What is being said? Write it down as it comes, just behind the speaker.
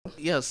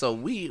yeah, so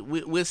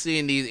we're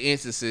seeing these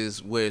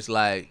instances where it's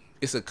like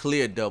it's a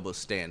clear double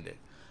standard.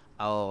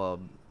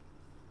 Um,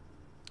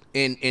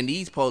 and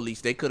these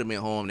police, they could have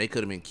been harmed, they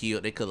could have been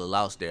killed, they could have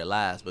lost their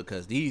lives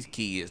because these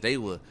kids, they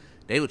were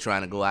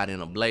trying to go out in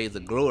a blaze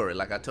of glory.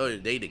 Like I told you,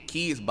 they the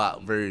Kids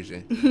Bop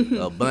version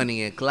of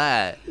Bunny and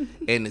Clyde,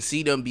 and to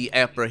see them be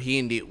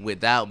apprehended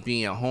without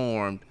being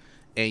harmed.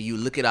 And you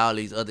look at all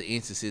these other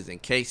instances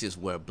and cases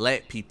where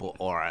black people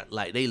are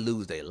like they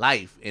lose their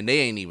life and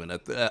they ain't even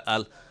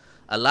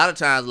a lot of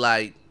times,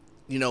 like,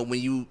 you know,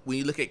 when you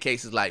look at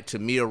cases like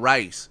Tamir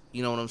Rice,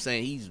 you know what I'm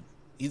saying,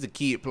 he's a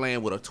kid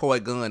playing with a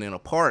toy gun in a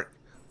park,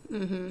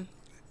 and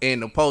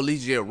the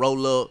police just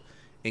roll up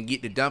and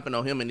get the dumping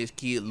on him, and this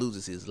kid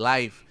loses his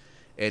life.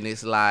 And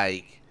it's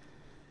like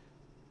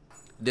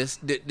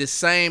the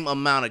same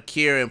amount of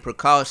care and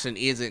precaution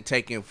isn't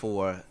taken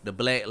for the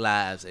black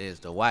lives as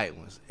the white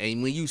ones.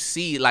 And when you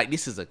see, like,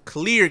 this is a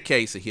clear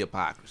case of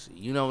hypocrisy,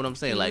 you know what I'm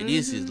saying? Like,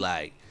 this is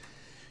like,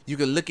 you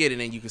can look at it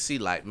and you can see,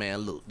 like, man,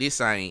 look, this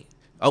ain't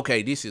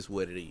okay, this is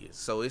what it is.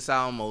 So it's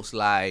almost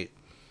like